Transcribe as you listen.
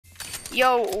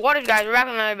Yo, what is guys? We're back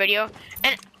with another video,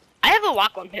 and I have a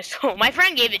lock-on pistol. My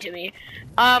friend gave it to me.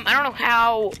 I don't know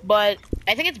how, but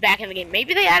I think it's back in the game.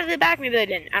 Maybe they added it back, maybe they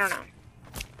didn't. I don't know.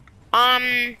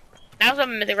 I also have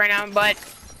a mythic right now, but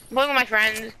I'm playing with my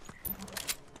friends.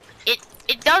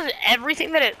 It does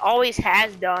everything that it always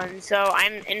has done, so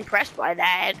I'm impressed by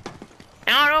that.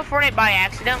 And I don't know if Fortnite by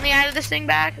accidentally added this thing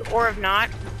back, or if not.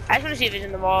 I just want to see if it's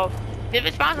in the vault. If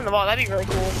it spawns in the vault, that'd be really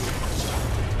cool.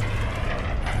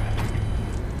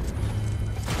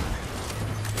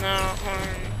 No,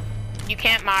 you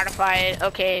can't modify it.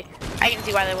 Okay, I can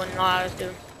see why they wouldn't allow us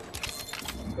to.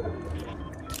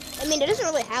 I mean, it doesn't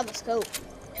really have a scope.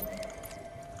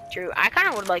 True. I kind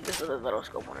of would like this with a little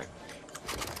scope on it.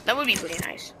 That would be pretty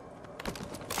nice.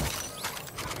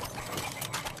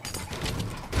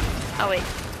 Oh wait.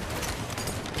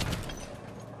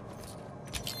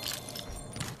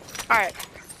 All right.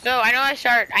 So I know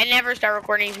I never start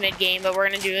recording mid-game, but we're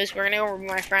gonna do this. We're gonna go with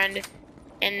my friend,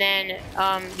 and then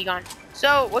be gone.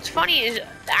 So what's funny is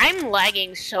I'm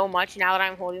lagging so much now that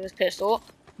I'm holding this pistol,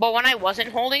 but when I wasn't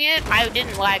holding it, I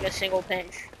didn't lag a single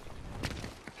pinch.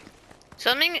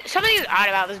 Something is odd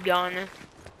about this gun.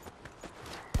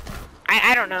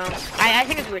 I don't know. I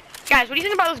think it's weird. Guys, what do you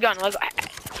think about this gun? Like,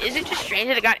 is it just strange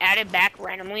that it got added back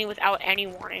randomly without any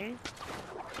warning?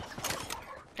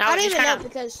 I don't even know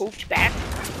because poofed back.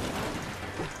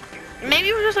 Maybe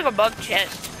it was just like a bug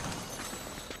chest.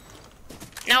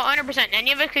 Now, 100%,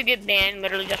 any of us could get banned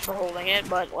literally just for holding it,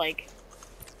 but like,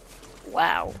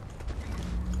 wow,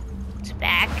 it's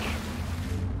back,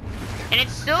 and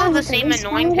it's still the same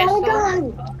annoying pistol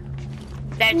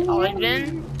that's always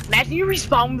been. Imagine you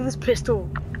respawn with this pistol.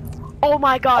 Oh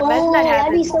my god, imagine that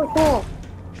happens. That'd be so cool.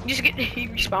 You just you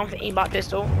respawn with an aimbot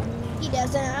pistol. He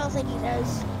doesn't. I don't think he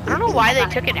does. I don't know why they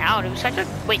took it out. It was such a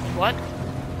wait. What?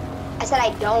 I said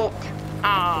I don't.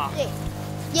 Ah.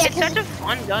 Yeah, it's such a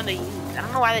fun gun to use. I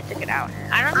don't know why they took it out.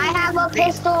 I don't. I have a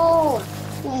pistol.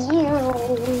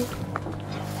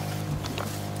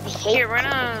 Here, we're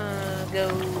gonna go.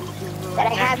 That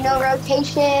I have no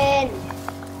rotation.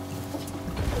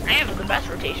 I have the best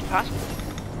rotation possible.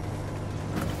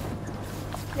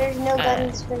 There's no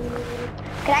guns for me.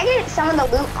 Can I get some of the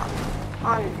loot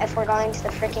on if we're going to the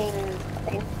freaking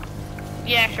thing?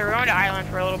 Yeah, sure. We're going to Island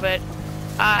for a little bit.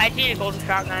 I need a golden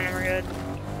shotgun and we're good.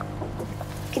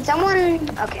 Can someone?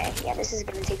 Okay, yeah, this is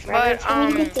gonna take forever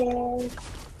to get there.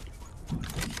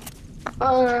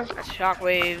 That's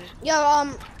shockwaves.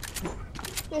 Yo,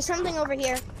 there's something over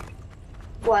here.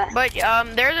 What? But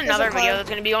there's another video that's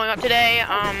gonna be going up today.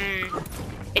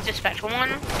 It's a special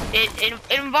one. It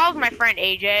involves my friend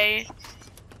AJ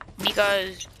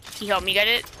because he helped me get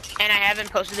it, and I haven't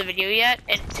posted the video yet.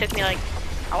 It took me like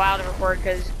a while to record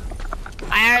because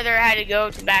I either had to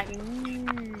go to the bathroom.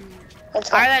 I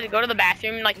either had to go to the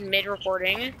bathroom like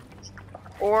mid-recording,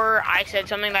 or I said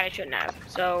something that I shouldn't have.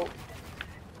 So.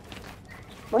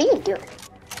 What are you doing?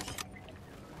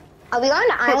 Are we on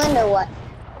an island or what?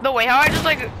 The way how I just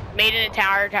like made an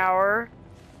entire tower,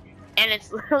 and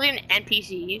it's literally an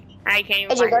NPC, and I can't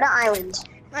even. Did you go to island?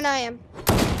 And I am.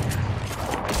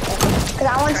 Cause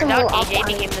I want some loot. AJ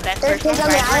became the best There's kids on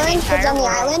the island. Kids on the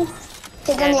island.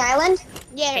 Kids on the island.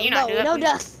 Yeah, no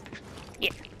dust.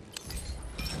 Yeah.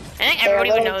 I think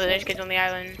everybody would know that there's kids on the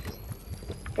island.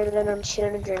 Little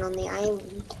children on the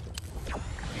island.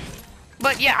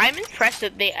 But yeah, I'm impressed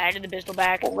that they added the pistol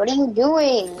back. What are you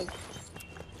doing?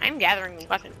 I'm gathering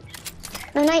weapons.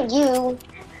 No, not you.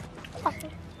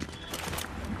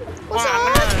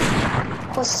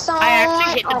 What's up? I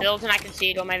actually hit the builds and I can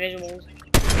see it on my visuals.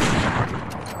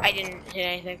 I didn't hit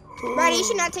anything. Right, you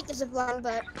should not take the zip line,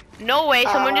 but. No way,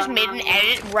 someone just made an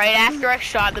edit right after I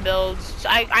shot the builds. So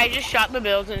I just shot the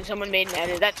builds and someone made an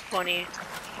edit. That's funny.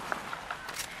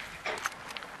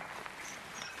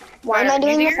 Why am I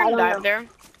doing this? I don't know. There?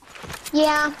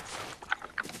 Yeah.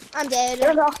 I'm dead.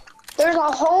 There's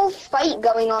a whole fight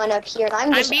going on up here.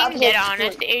 I'm being dead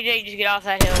honest. AJ, just get off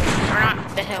that hill. Or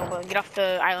not the hill, but get off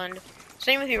the island.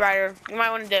 Same with you, Ryder. You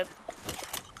might want to dip.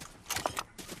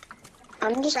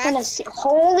 I'm just gonna see.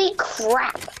 Holy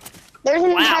crap! There's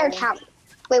an entire tower.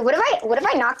 Wait, what if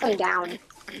I knock them down?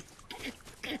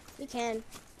 You can.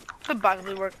 Could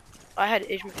possibly work. I had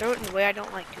to itch my throat in a way I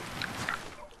don't like to.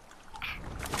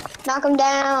 Knock them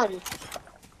down.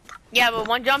 Yeah, but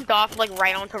one jumped off like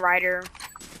right onto Ryder.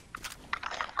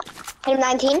 Hit him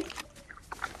 19.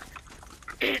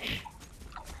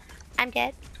 I'm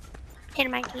dead. Hit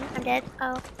him 19. I'm dead.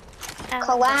 Oh.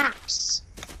 Collapse.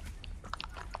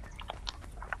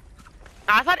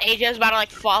 I thought AJ was about to like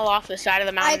fall off the side of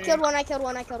the mountain. I killed one. Nice.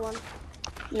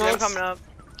 I'm coming up.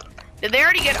 Did they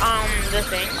already get this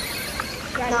thing?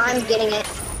 No, I'm getting it.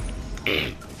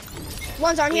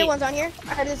 One's on here, Wait. one's on here.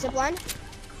 I heard the zip line.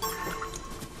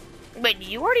 Wait, did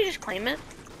you already just claim it?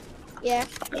 Yeah.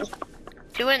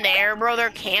 Two in there, bro. They're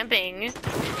camping.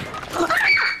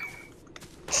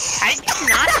 I did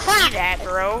not see that,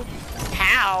 bro.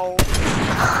 How?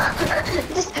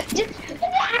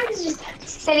 I was just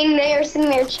sitting there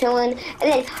chilling, and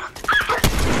then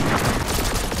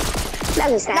that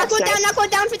was Knock one down, knock one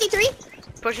down, 53.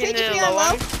 Pushing the 53 low on low.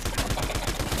 one.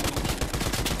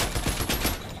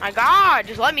 My God,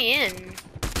 just let me in.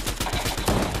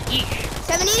 Yeesh.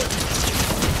 70.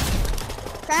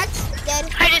 Cracked. Dead.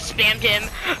 I just spammed him.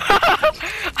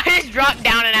 I just dropped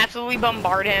down and absolutely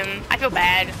bombarded him. I feel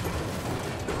bad.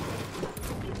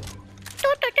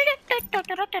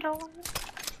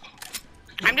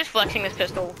 I'm just flexing this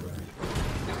pistol.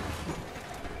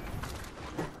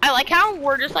 I like how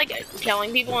we're just like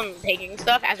killing people and taking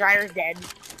stuff as Ryder's dead.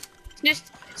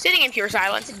 Just sitting in pure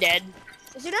silence, dead.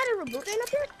 Is there not a reboot thing up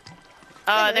here?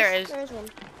 There is. There is one.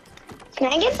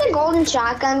 Can I get the golden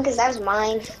shotgun? Because that was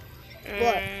mine.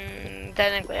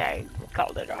 Technically, I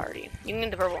called it already. You can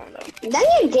get the purple one though. Then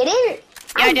you didn't?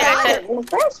 Yeah, I did. I got said- it in the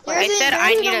first place. I There's said a- I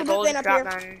there's need a a golden reboot bin up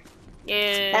here. shotgun. Yeah.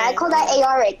 And I call that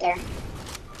AR right there.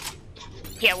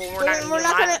 Yeah, well, we're not. We're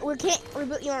not gonna. We can't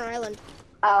reboot you on our island.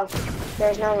 Oh,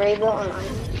 there's no rebuild on mine.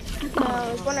 No,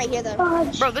 there's one right here though.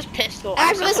 Bro, this pistol.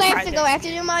 After I'm this, so I have to surprised go. I have to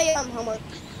do my homework.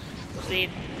 it- Sweet.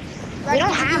 We don't did you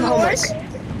have do homework. yours?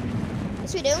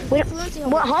 Yes, we do. We- Fluency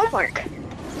What homework.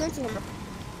 homework? Fluency homework.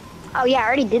 Oh yeah, I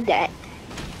already did that.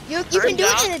 You can do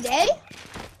it in a day?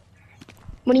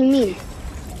 What do you mean?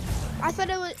 I thought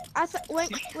it was. I thought.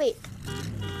 Wait.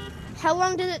 How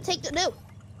long did it take to do?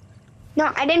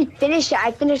 No, I didn't finish it.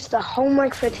 I finished the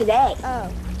homework for today.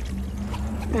 Oh.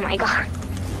 Oh my god.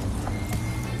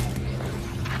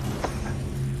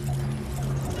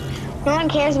 No one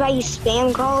cares about you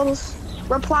spam calls.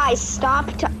 Reply,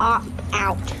 stop to opt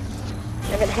out.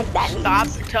 Whatever the heck that means. Stop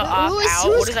to opt Who is- out. who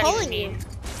What is does that calling even you? mean?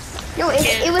 No,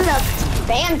 it was a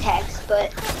spam text,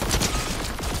 but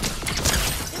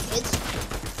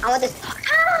It's. I want this.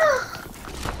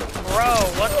 Bro,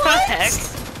 what the heck?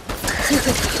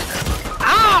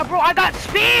 Ah, bro, I got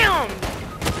spammed.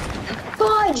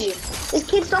 Fudge! This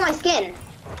kid stole my skin.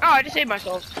 Oh, I just saved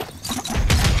myself.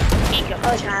 Eco.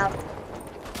 Oh, child.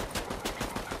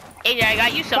 AJ, I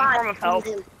got you some form of help.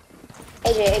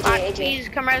 AJ, Ah, AJ. please,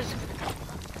 come res.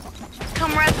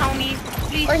 Come res, homie.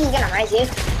 Please. Or he's gonna rise you.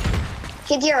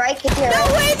 Kid to your right, kid to your No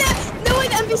right. way! No way!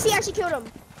 The NPC actually killed him.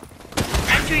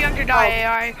 I'm too young to die,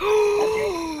 AI.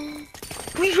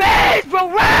 Please res, bro,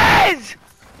 res!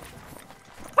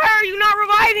 Why are you not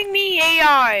reviving me,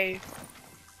 AI?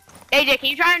 AJ, can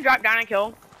you try and drop down and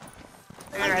kill?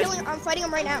 I'm fighting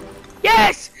him right now.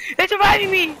 Yes! It's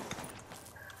reviving me!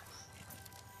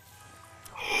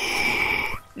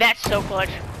 That's so clutch.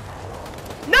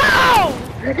 No!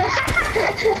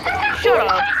 Shut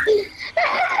up.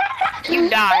 You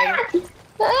died.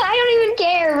 I don't even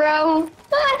care, bro.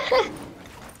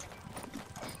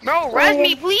 Bro, res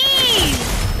me, please!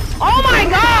 Oh my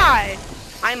god!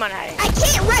 I'm on it. I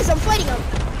can't res. I'm fighting him.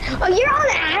 Oh, you're on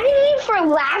Addy for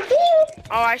laughing?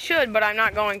 Oh, I should, but I'm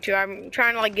not going to. I'm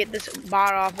trying to like get this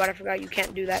bot off, but I forgot you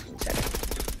can't do that instead.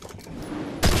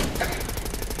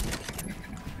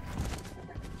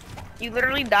 You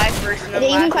literally die first and then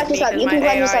Okay, you can laugh clutch at me this up. 'cause You can my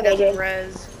clutch this AI up, doesn't AJ.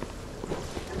 res.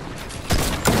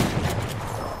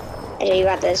 AJ, you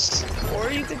got this.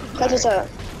 Or you could just Clutch die. this up.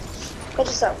 Clutch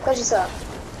this up. Clutch this up.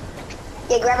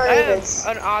 Yeah, grab our I have reboots.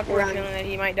 an awkward Run. feeling that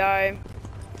he might die.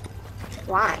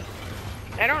 Why?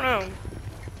 I don't know.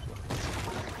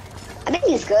 I think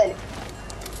he's good.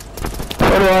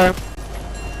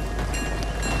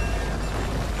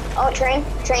 Oh, train.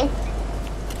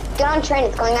 Get on train.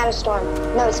 It's going out of storm.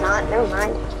 No, it's not. Never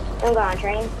mind. Don't go on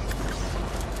train.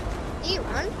 Did you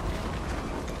run?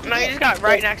 No, you just got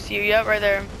right next to you. Yep, right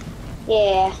there.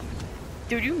 Yeah.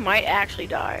 Dude, you might actually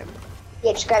die.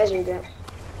 Yeah, just grab his reboot.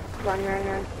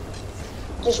 Run.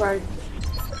 Just run.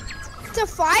 It's a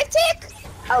 5-tick?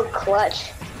 Oh,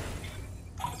 clutch.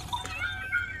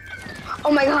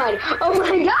 Oh my god.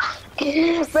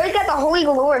 Bro's got the holy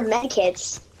galore of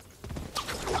medkits.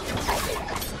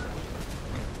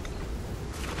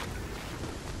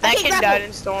 That Okay, kid grapple. died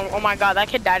in storm. Oh my god, that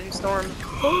kid died in storm.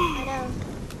 I know.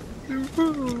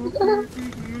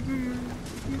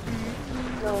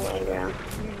 No way, bro.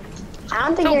 I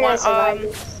don't think So you're gonna one- survive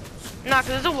this. Nah, cause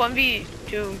it's a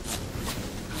 1v2.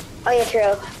 Oh yeah,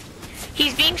 true.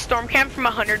 He's being storm camped from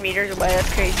 100 meters away.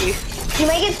 That's crazy. You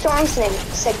might get storm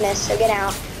sickness, so get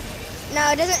out. No,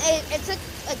 it doesn't. It's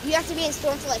like you have to be in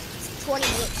storm for like 20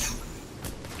 minutes.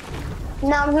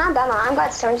 No, not that long. I've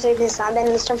got storm sickness. I've been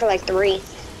in the storm for like 3.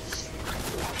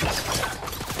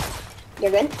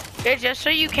 You're good? It's just so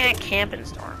you can't camp in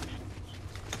storms.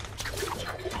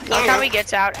 Yeah, That's I how know. he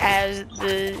gets out as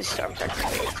the storms are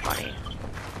coming. It's funny.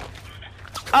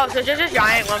 Oh, so it's just a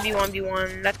giant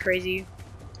 1v1v1. That's crazy.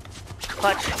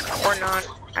 Clutch or not.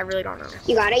 I really don't know.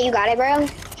 You got it, bro.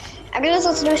 After this,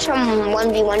 let's do some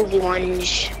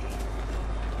 1v1v1s.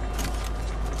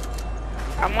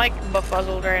 I'm like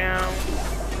befuzzled right now.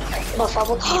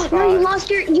 Oh, no,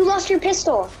 you lost your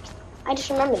pistol. I just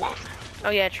remembered that. Oh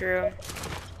yeah, true.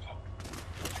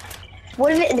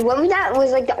 What if that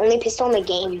was like the only pistol in the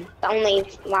game? The only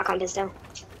lock-on pistol?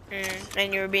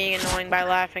 And you were being annoying by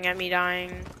laughing at me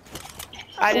dying.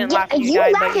 I didn't Yeah, laugh at you, you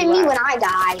died, laugh but at you me when laughed. I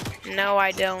die. No,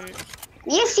 I don't.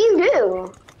 Yes, you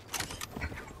do.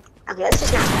 Okay, let's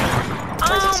just not fight.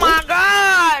 Oh my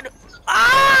god!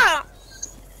 Ah!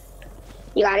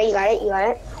 You got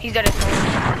it. He's dead as storm.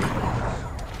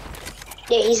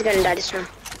 Yeah, he's gonna die this round.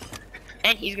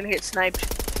 And he's gonna get sniped.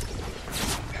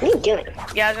 What are you doing?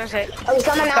 Yeah, I was gonna say. Oh, he's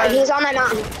on that mountain. He's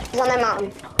on that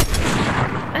mountain.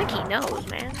 I think he knows,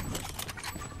 man.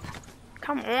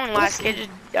 Come on, last kid, just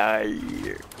die.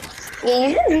 Yeah,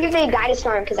 you should give me a guy to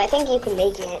storm because I think you can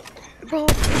make it. Bro,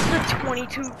 this is a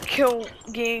 22 kill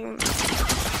game.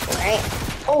 Right?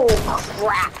 Oh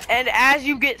crap! And as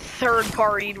you get third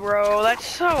partied, bro, that's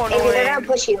so Maybe they're gonna annoying.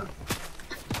 push you.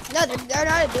 No, they're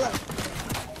not a duo.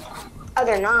 Oh,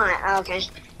 they're not. Oh, okay.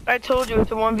 I told you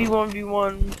it's a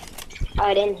 1v1v1. Oh,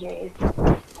 I didn't hear you.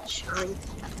 Sean.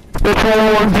 It's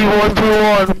a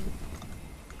 1v1v1.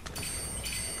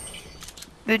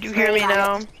 Did you hear me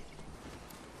now?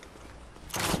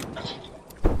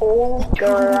 Oh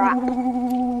crap!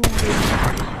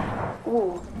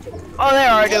 Ooh. Oh, they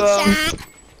are a duo. Headshot.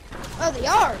 Oh, they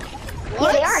are. Yeah,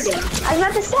 What? they are, dude. I was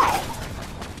about to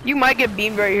say. You might get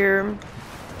beamed right here.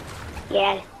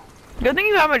 Yeah. Good thing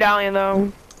you have medallion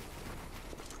though.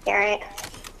 You're right.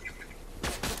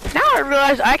 Now I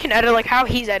realize I can edit like how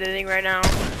he's editing right now.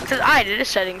 Cause I did a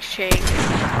settings change.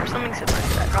 Or something similar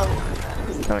to that,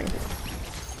 probably. Something.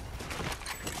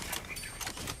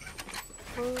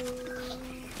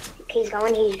 He's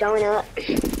going up.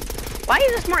 Why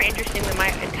is this more interesting than my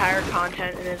entire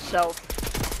content in itself?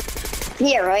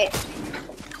 Yeah, right.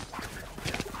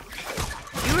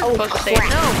 You were Oh, supposed to say, crap.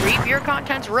 no, Reap, your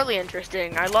content's really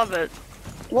interesting. I love it.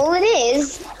 Well, it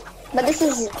is, but this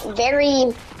is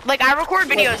very. Like, I record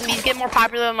videos and these get more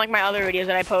popular than like my other videos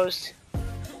that I post.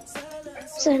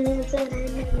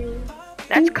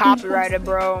 That's copyrighted,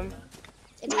 bro.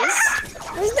 It is?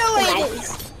 There's no way it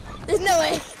is. There's no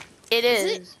way. It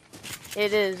Is is.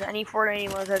 It is. Any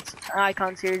Fortnite was that's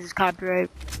Icon series is copyright.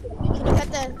 Can you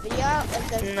cut the video out? Like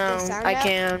the No, sound I out?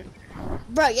 can't.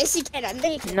 Bro, yes you can. I know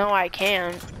you can. No, I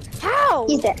can't. How?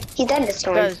 He's dead. He's dead this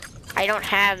storm. Because I don't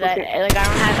have that. Like, I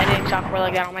don't have editing software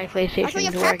like that on my That's why you PlayStation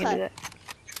have to where I can do CapCut.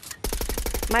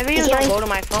 that. My videos don't go to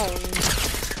my phone.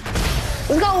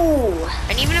 Let's go.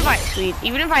 And even if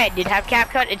I did have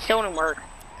CapCut, it still wouldn't work.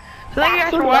 So thank you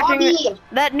guys Back for to watching. lobby.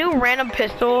 That new random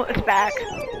pistol, it's back.